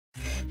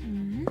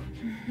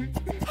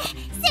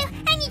Sue,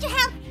 I need your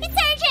help. It's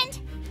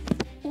urgent.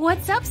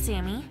 What's up,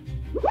 Sammy?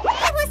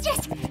 I was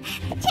just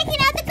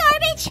taking out the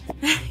garbage.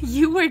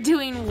 You were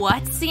doing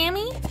what,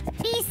 Sammy?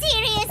 Be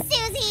serious,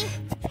 Susie.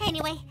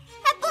 Anyway,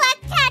 a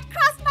black cat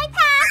crossed my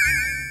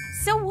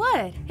path. So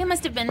what? It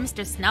must have been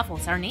Mr.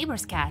 Snuffles, our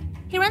neighbor's cat.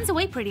 He runs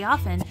away pretty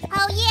often.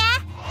 Oh,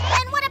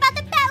 yeah? And what about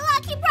the bad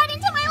luck you brought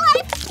into my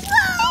life?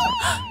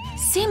 Whoa!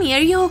 Sammy,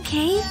 are you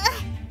okay?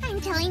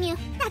 I'm telling you,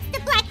 that's the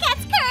black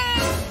cat's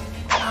curse.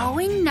 Oh,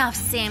 enough,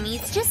 Sammy.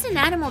 It's just an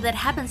animal that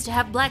happens to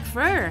have black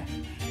fur.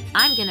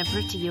 I'm gonna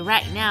prove to you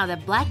right now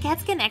that black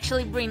cats can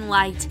actually bring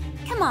light.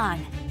 Come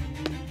on.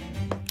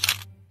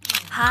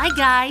 Hi,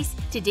 guys.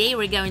 Today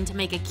we're going to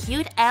make a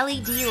cute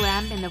LED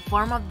lamp in the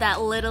form of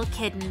that little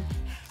kitten.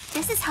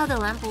 This is how the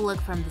lamp will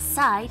look from the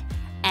side,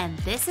 and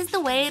this is the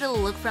way it'll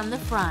look from the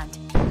front.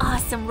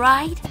 Awesome,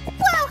 right?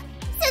 Whoa!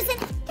 Susan,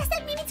 does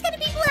that mean it's gonna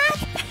be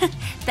black?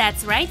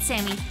 That's right,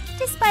 Sammy.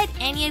 Despite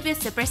any of your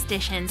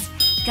superstitions.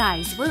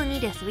 Guys, we'll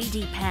need a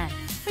 3D pen.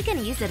 We're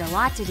gonna use it a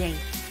lot today.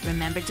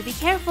 Remember to be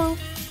careful.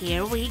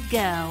 Here we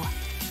go.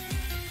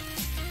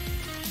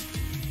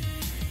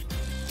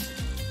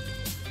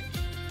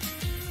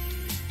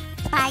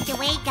 By the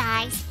way,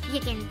 guys, you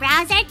can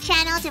browse our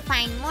channel to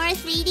find more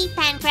 3D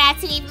pen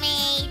crafts we've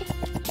made.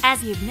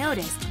 As you've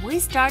noticed, we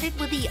started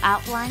with the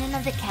outlining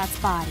of the cat's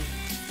body.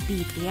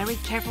 Be very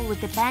careful with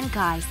the pen,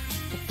 guys.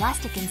 The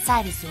plastic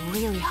inside is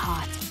really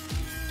hot.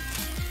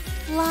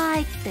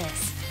 Like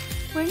this.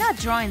 We're not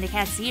drawing the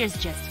cat's ears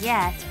just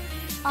yet.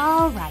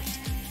 Alright.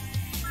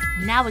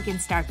 Now we can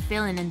start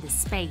filling in the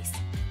space.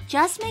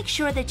 Just make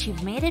sure that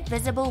you've made it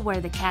visible where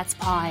the cat's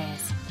paw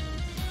is.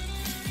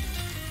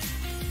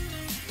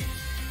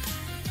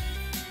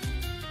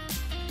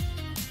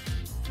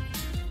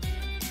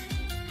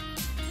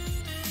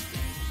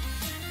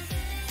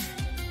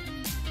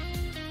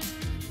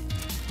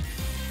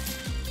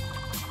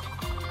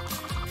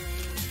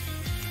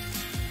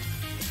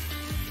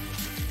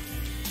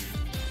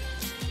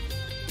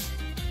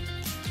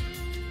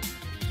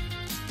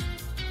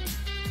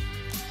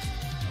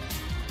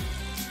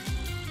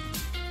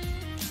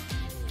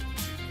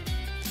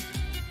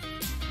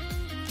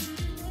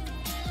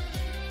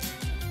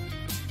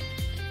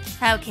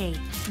 Okay,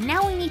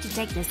 now we need to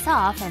take this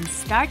off and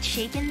start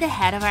shaping the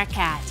head of our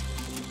cat.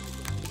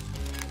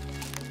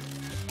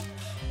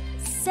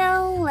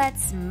 So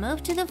let's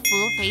move to the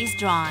full face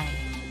drawing.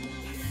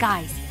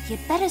 Guys,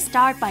 you'd better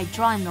start by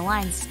drawing the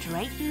line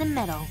straight in the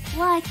middle,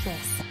 like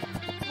this.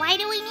 Why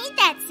do we need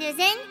that,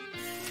 Susan?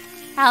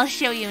 I'll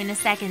show you in a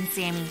second,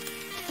 Sammy.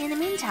 In the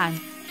meantime,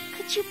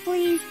 could you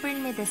please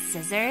bring me the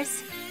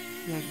scissors?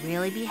 You'd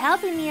really be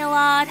helping me a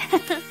lot.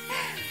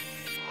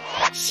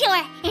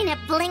 Sure, in a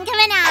blink of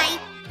an eye.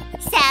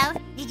 So,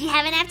 did you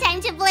have enough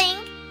time to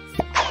blink?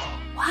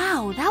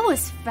 Wow, that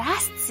was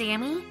fast,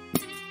 Sammy.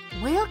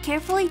 We'll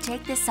carefully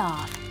take this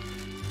off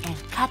and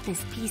cut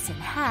this piece in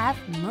half,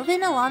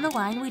 moving along the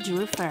line we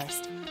drew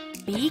first.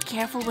 Be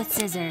careful with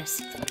scissors.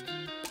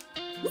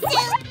 Sue,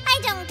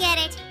 I don't get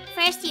it.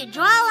 First you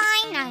draw a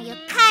line, now you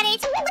cut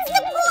it. What's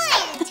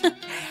the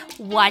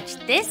point? Watch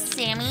this,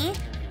 Sammy.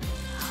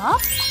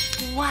 Hop.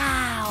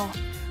 Wow.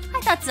 I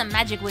thought some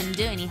magic wouldn't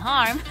do any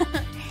harm.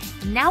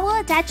 Now we'll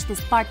attach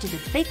this part to the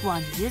big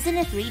one using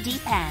a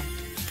 3D pen.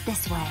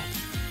 This way.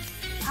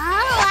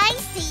 Oh, I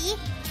see.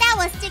 That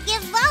was to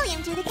give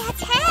volume to the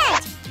cat's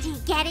head. Do you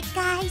get it,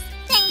 guys?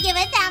 Then give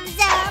a thumbs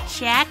up.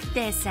 Check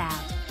this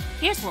out.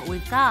 Here's what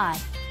we've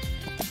got.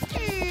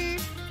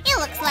 It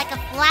looks like a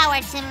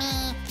flower to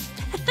me.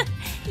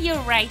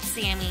 You're right,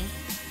 Sammy.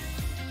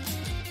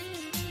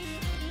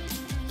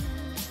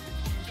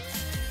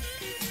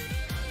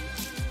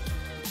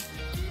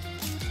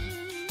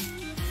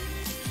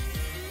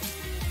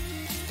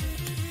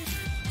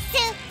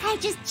 I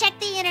just checked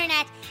the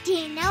internet. Do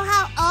you know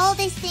how old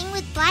this thing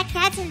with black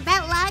cats and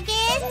bad luck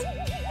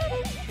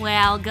is?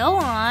 Well, go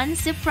on.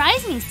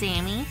 Surprise me,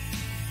 Sammy.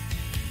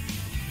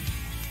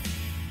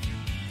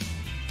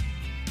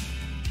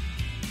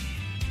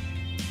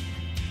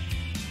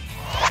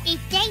 It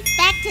dates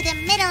back to the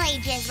Middle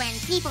Ages when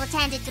people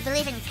tended to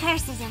believe in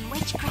curses and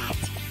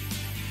witchcraft.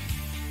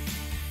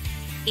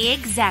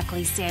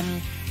 Exactly,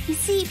 Sammy. You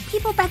see,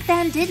 people back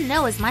then didn't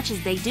know as much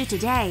as they do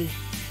today.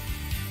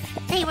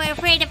 They were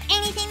afraid of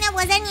anything that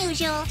was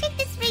unusual. Take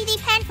this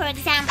 3D pen, for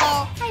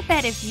example. I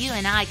bet if you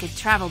and I could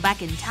travel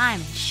back in time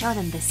and show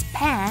them this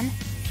pen,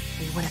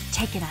 they would have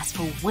taken us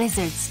for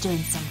wizards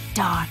doing some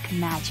dark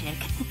magic.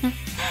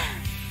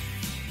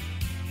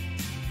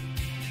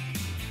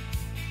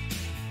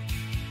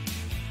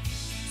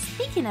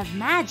 Speaking of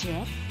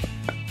magic,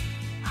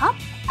 hop,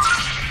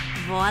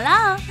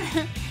 voila!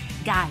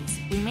 Guys,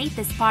 we made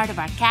this part of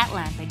our cat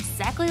lamp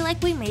exactly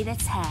like we made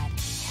its head.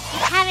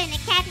 If having a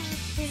cat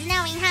means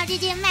knowing how to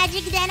do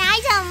magic, then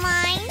I don't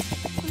mind.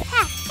 In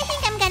fact, I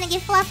think I'm gonna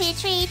give Fluffy a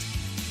treat.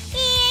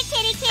 Here,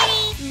 kitty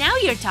kitty. Now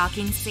you're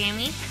talking,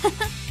 Sammy.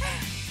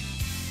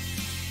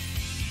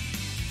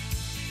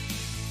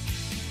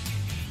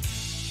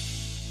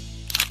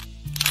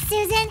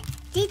 Susan,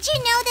 Did you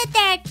know that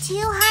there are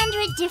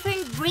 200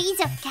 different breeds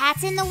of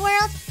cats in the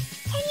world?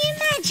 Can you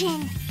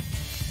imagine?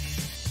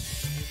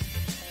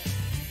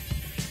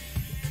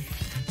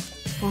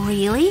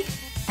 Really?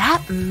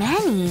 That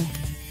many?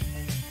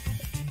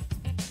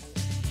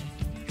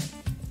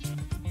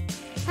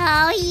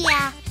 Oh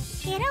yeah.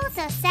 It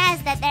also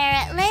says that there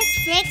are at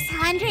least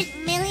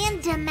 600 million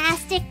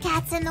domestic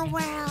cats in the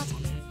world.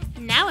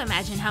 Now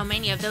imagine how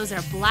many of those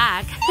are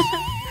black.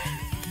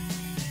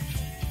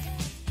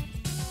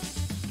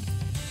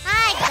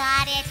 I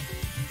got it.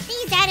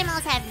 These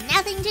animals have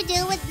nothing to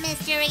do with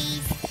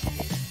mysteries.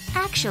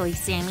 Actually,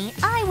 Sammy,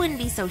 I wouldn't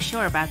be so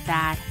sure about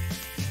that.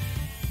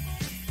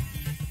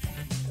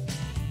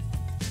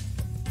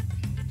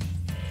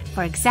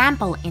 For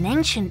example, in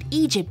ancient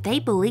Egypt, they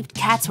believed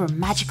cats were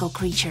magical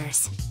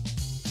creatures.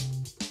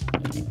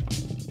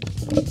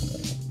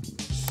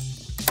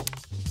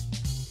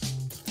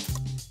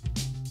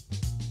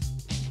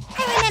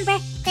 I remember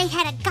they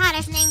had a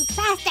goddess named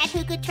Bastet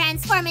who could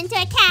transform into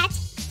a cat.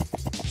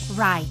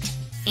 Right.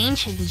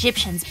 Ancient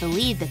Egyptians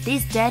believed that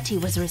this deity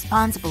was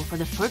responsible for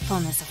the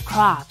fruitfulness of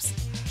crops.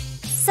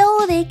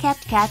 So they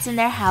kept cats in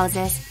their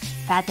houses,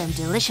 fed them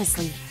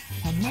deliciously,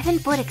 and even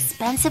put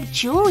expensive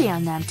jewelry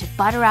on them to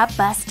butter up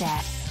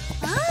Bastet.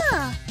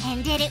 Oh,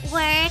 and did it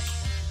work?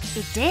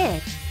 It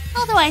did.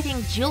 Although I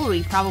think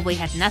jewelry probably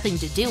had nothing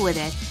to do with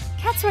it.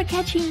 Cats were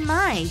catching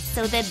mice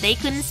so that they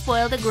couldn't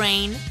spoil the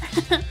grain.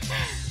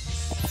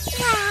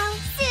 Wow,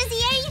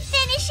 Susie, are you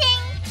finishing?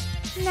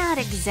 Not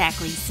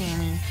exactly,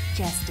 Sammy.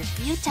 Just a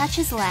few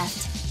touches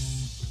left.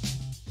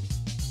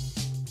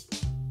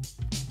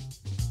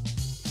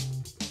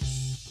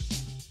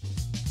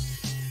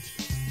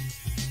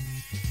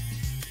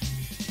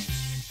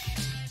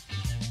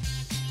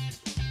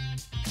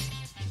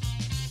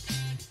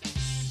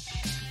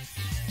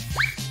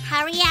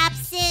 Hurry up,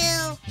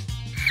 Sue.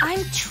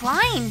 I'm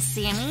trying,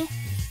 Sammy.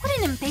 What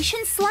an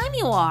impatient slime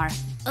you are.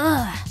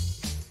 Ugh.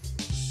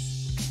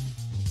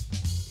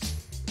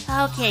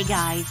 Okay,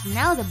 guys,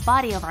 now the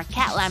body of our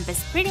cat lamp is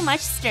pretty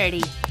much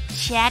sturdy.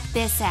 Check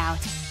this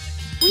out.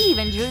 We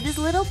even drew this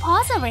little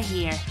paws over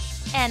here.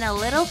 And a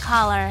little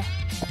collar.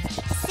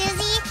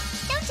 Susie,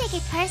 don't take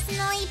it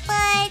personally,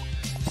 but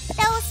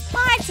those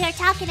parts you're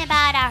talking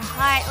about are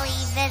hardly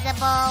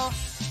visible.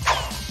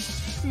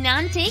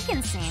 None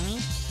taken, Sammy.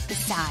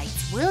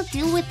 Besides, we'll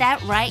deal with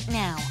that right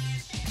now.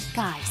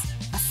 Guys,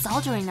 a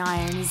soldering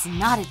iron is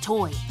not a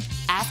toy.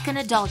 Ask an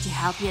adult to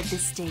help you at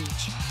this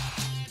stage.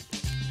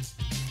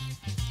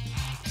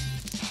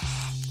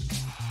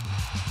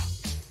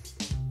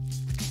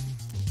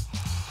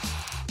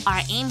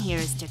 Our aim here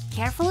is to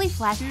carefully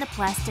flatten the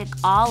plastic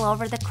all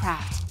over the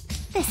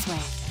craft. This way.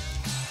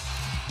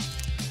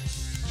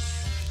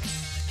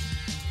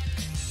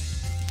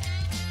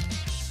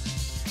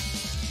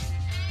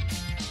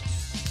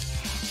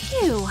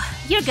 Phew,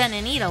 you're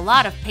gonna need a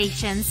lot of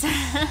patience.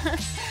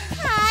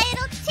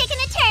 It'll take an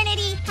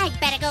eternity. I'd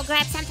better go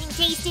grab something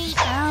tasty.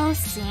 Oh,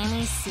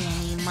 Sammy,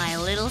 Sammy, my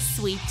little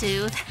sweet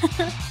tooth.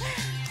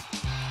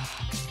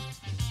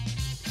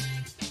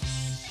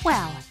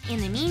 Well,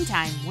 in the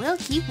meantime, we'll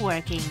keep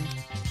working.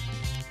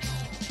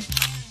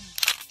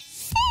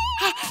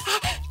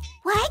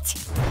 What?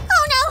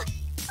 Oh no!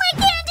 My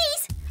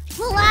candies!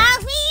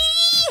 Fluffy!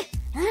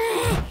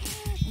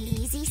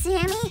 Easy,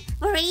 Sammy.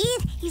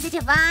 Breathe. He's a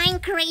divine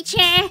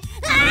creature.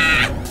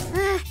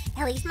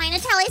 At least my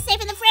Nutella is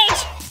safe in the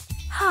fridge.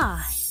 Huh.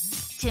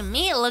 To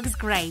me, it looks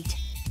great.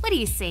 What do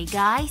you say,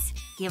 guys?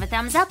 Give a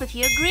thumbs up if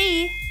you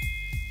agree.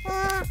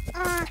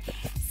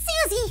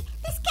 Susie,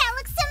 this cat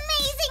looks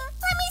amazing.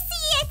 Let me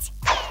see it.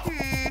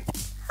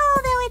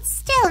 Although it's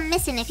still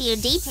missing a few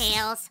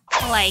details.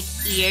 Like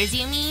ears,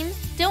 you mean?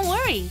 Don't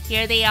worry,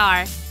 here they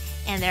are.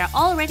 And they're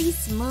already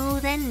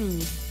smooth and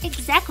neat,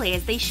 exactly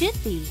as they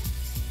should be.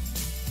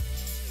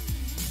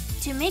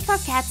 To make our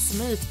cat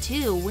smooth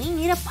too, we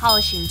need a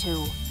polishing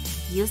tool.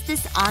 Use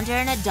this under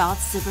an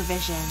adult's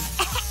supervision.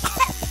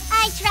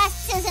 I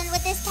trust Susan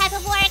with this type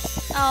of work.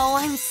 Oh,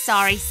 I'm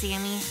sorry,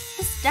 Sammy.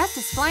 This dust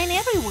is flying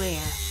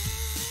everywhere.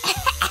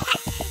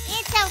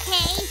 It's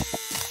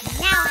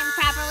okay. Now I'm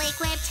properly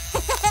equipped.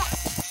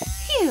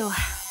 Phew,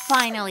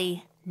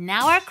 finally.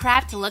 Now our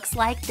craft looks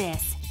like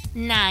this.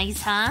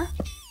 Nice, huh?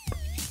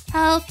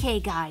 Okay,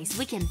 guys,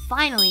 we can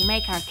finally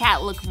make our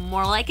cat look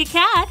more like a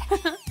cat.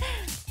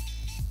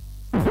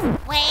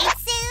 Wait,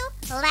 Sue.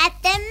 Let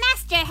the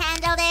master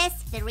handle this.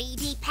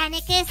 3D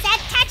Panicus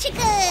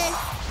Attachicus.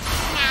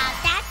 Now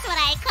that's what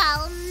I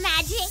call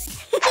magic.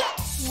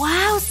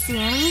 Wow,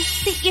 Sammy,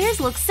 the ears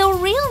look so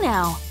real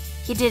now.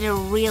 You did a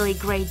really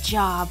great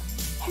job.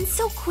 And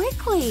so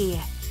quickly.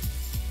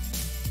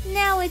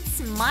 Now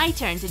it's my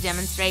turn to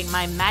demonstrate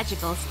my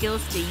magical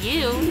skills to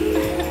you.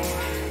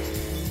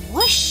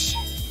 Whoosh!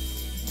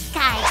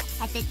 Guys,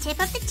 at the tip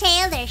of the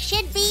tail there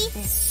should be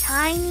this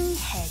tiny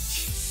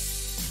hedge.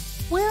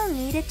 We'll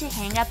need it to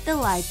hang up the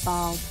light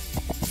bulb.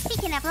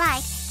 Speaking of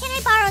light, can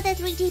I borrow the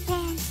 3D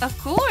pen? Of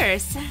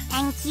course.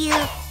 Thank you.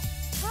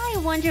 I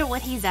wonder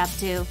what he's up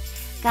to.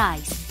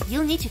 Guys,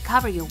 you'll need to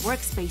cover your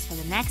workspace for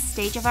the next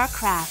stage of our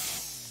craft.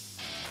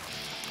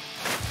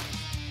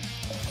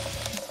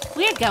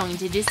 we're going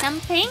to do some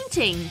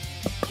painting.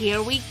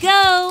 Here we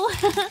go!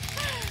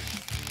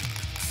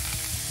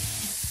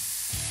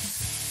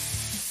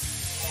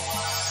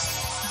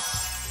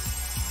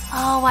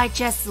 Oh, I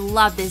just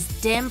love this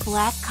dim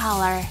black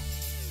color.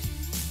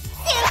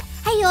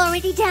 Are you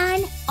already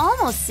done?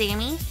 Almost,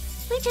 Sammy.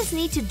 We just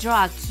need to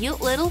draw a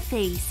cute little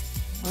face.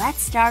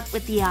 Let's start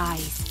with the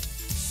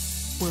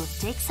eyes. We'll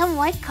take some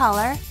white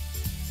color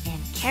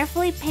and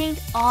carefully paint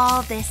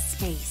all this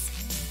space.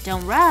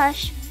 Don't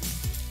rush.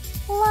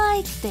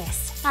 Like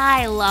this.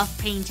 I love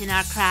painting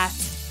our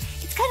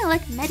crafts. It's kind of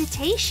like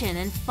meditation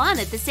and fun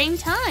at the same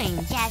time.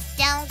 Just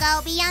don't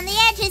go beyond the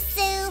edges,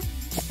 Sue.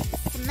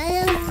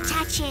 Smooth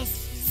touches.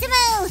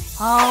 Smooth.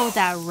 Oh,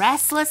 that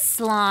restless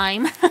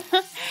slime.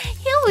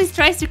 He always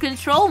tries to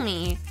control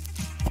me.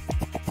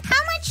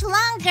 How much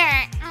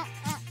longer?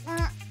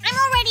 I'm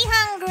already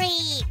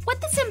hungry.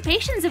 What this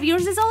impatience of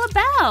yours is all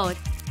about?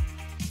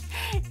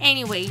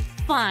 Anyway,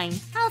 fine.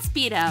 I'll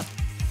speed up.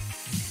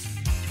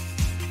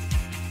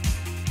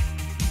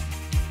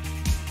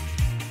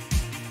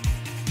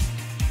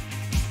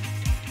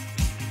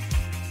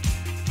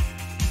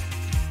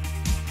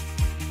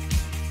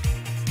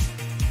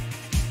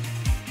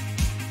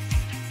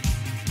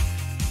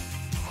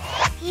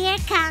 Here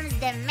comes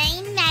the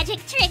main magic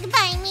trick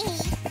by me.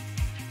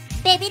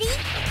 Bibbidi,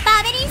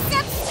 bobbidi,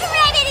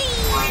 subscribidi!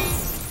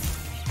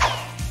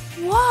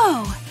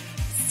 Whoa!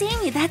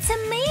 Sammy, that's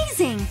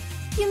amazing!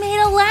 You made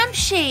a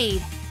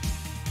lampshade!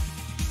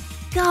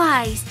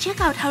 Guys,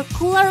 check out how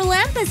cool our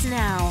lamp is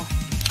now!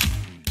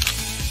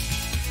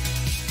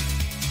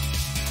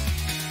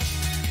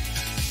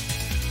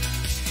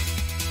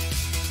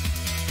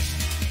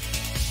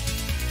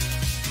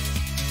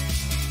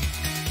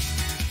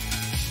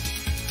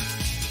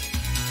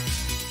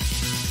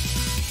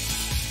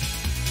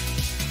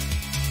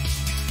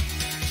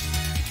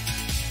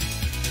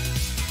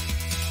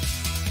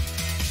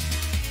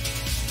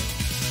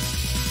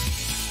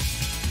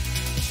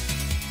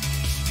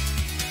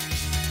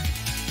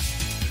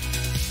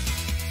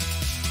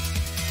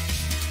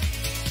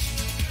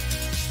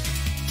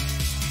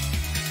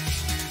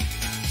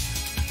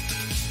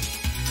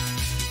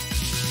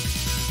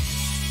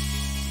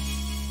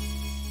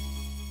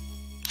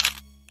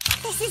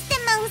 This is the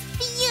most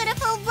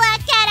beautiful black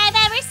cat I've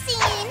ever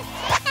seen.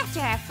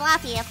 After a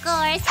Fluffy, of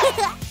course.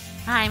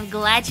 I'm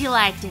glad you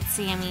liked it,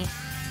 Sammy.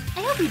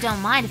 I hope you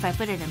don't mind if I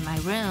put it in my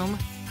room.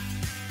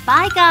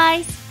 Bye,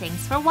 guys!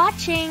 Thanks for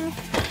watching!